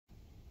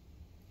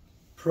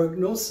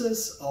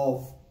Prognosis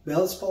of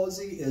Bell's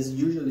palsy is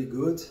usually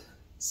good.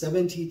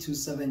 70 to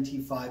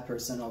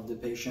 75% of the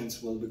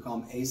patients will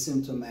become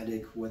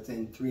asymptomatic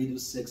within 3 to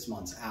 6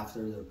 months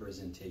after their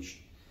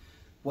presentation.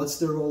 What's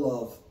the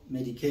role of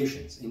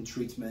medications in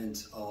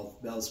treatment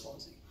of Bell's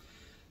palsy?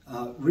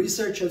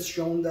 Research has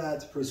shown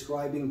that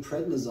prescribing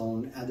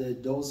prednisone at a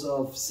dose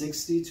of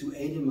 60 to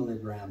 80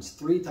 milligrams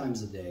 3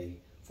 times a day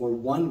for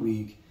 1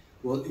 week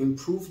will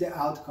improve the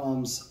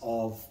outcomes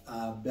of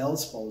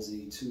Bell's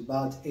palsy to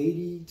about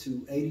 80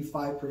 to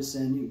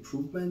 85%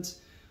 improvement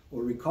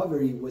or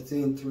recovery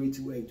within 3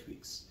 to 8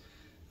 weeks.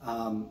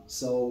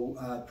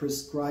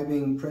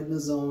 Prescribing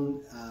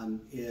prednisone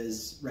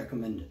is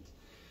recommended.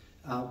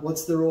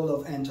 What's the role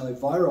of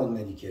antiviral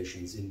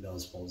medications in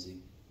Bell's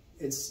palsy?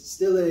 It's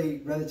still a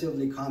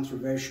relatively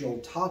controversial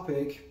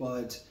topic,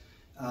 but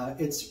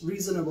it's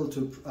reasonable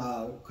to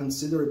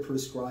consider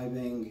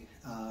prescribing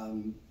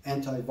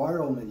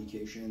antiviral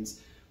medications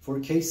for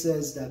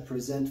cases that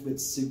present with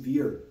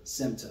severe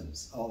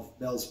symptoms of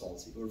Bell's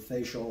palsy or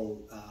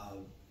facial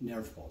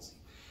nerve palsy.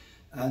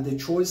 The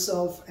choice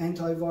of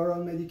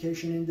antiviral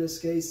medication in this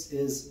case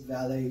is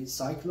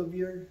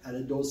valacyclovir at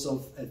a dose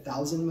of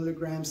 1,000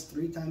 milligrams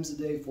 3 times a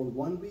day for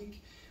 1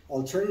 week.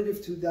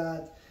 Alternative to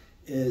that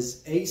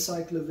is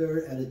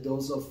acyclovir at a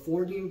dose of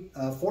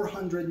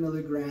 400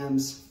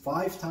 milligrams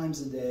 5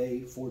 times a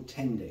day for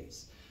 10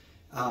 days.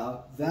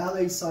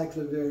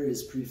 Valacyclovir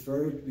is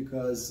preferred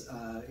because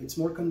it's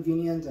more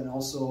convenient and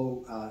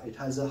also it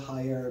has a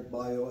higher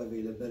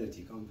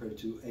bioavailability compared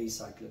to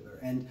acyclovir.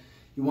 And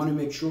you want to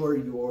make sure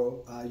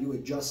you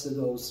adjust the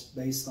dose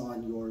based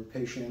on your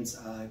patient's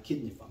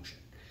kidney function.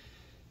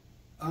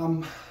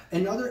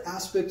 Another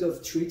aspect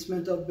of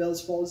treatment of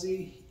Bell's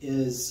palsy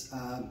is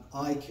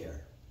eye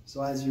care.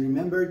 So as you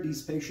remember,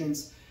 these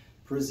patients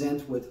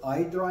present with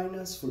eye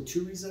dryness for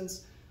 2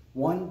 reasons.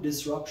 One,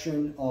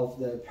 disruption of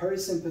the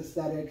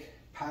parasympathetic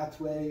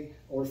pathway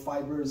or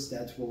fibers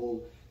that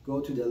will go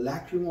to the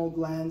lacrimal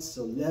glands,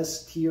 so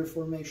less tear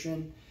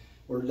formation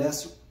or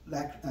less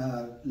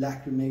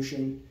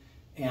lacrimation,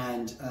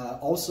 and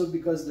also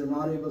because they're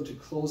not able to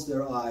close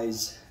their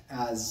eyes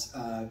as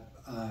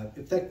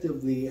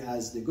effectively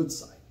as the good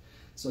side.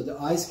 So the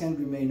eyes can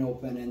remain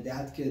open, and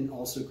that can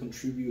also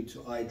contribute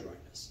to eye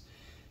dryness.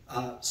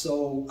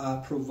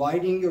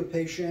 Providing your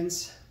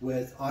patients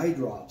with eye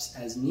drops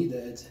as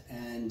needed,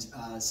 and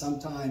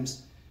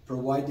sometimes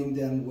providing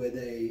them with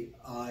a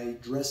eye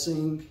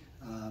dressing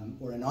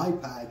or an eye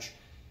patch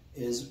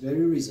is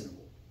very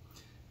reasonable.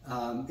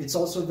 It's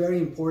also very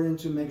important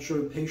to make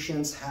sure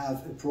patients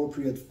have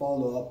appropriate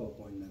follow-up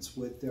appointments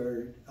with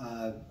their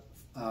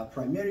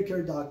primary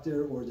care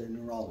doctor or their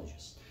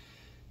neurologist.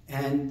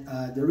 And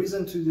the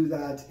reason to do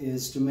that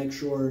is to make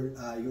sure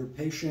your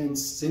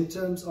patient's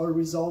symptoms are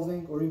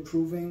resolving or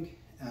improving,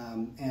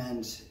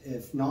 and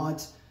if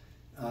not,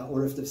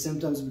 or if the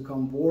symptoms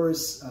become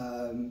worse,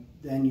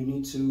 then you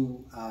need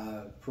to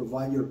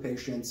provide your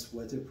patients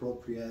with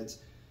appropriate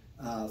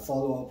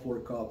follow-up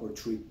workup or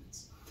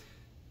treatments.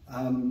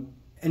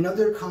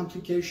 Another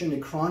complication, a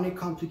chronic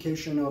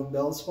complication of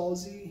Bell's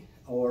palsy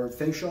or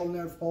facial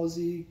nerve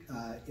palsy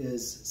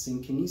is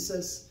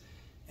synkinesis.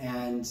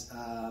 And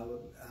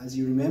as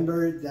you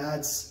remember,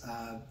 that's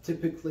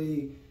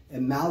typically a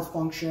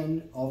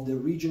malfunction of the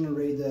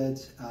regenerated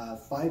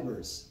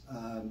fibers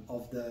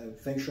of the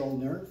facial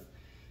nerve.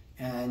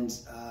 And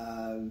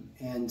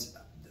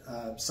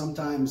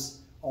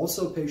sometimes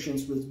also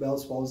patients with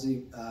Bell's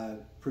palsy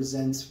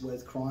present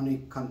with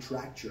chronic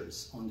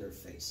contractures on their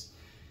face.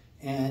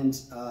 And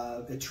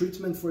a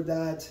treatment for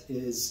that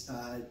is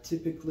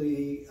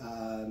typically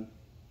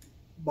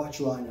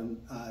botulinum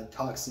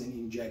toxin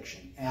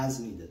injection as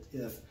needed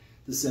if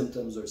the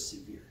symptoms are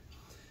severe.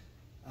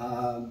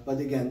 But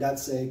again,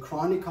 that's a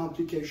chronic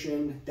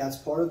complication. That's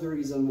part of the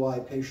reason why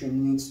a patient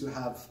needs to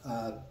have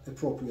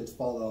appropriate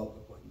follow-up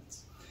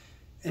appointments.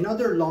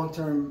 Another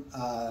long-term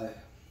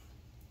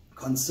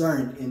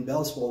concern in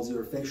Bell's palsy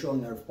or facial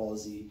nerve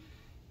palsy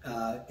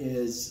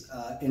is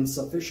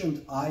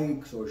insufficient eye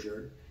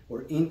closure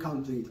or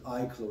incomplete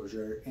eye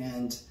closure,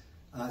 and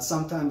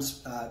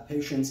sometimes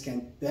patients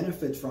can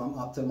benefit from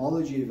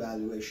ophthalmology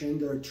evaluation.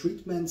 There are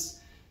treatments,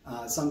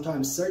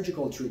 sometimes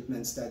surgical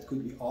treatments, that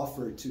could be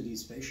offered to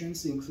these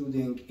patients,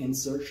 including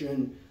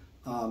insertion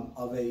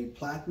of a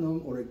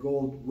platinum or a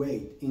gold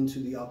weight into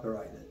the upper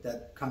eyelid.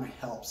 That kind of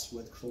helps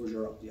with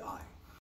closure of the eye.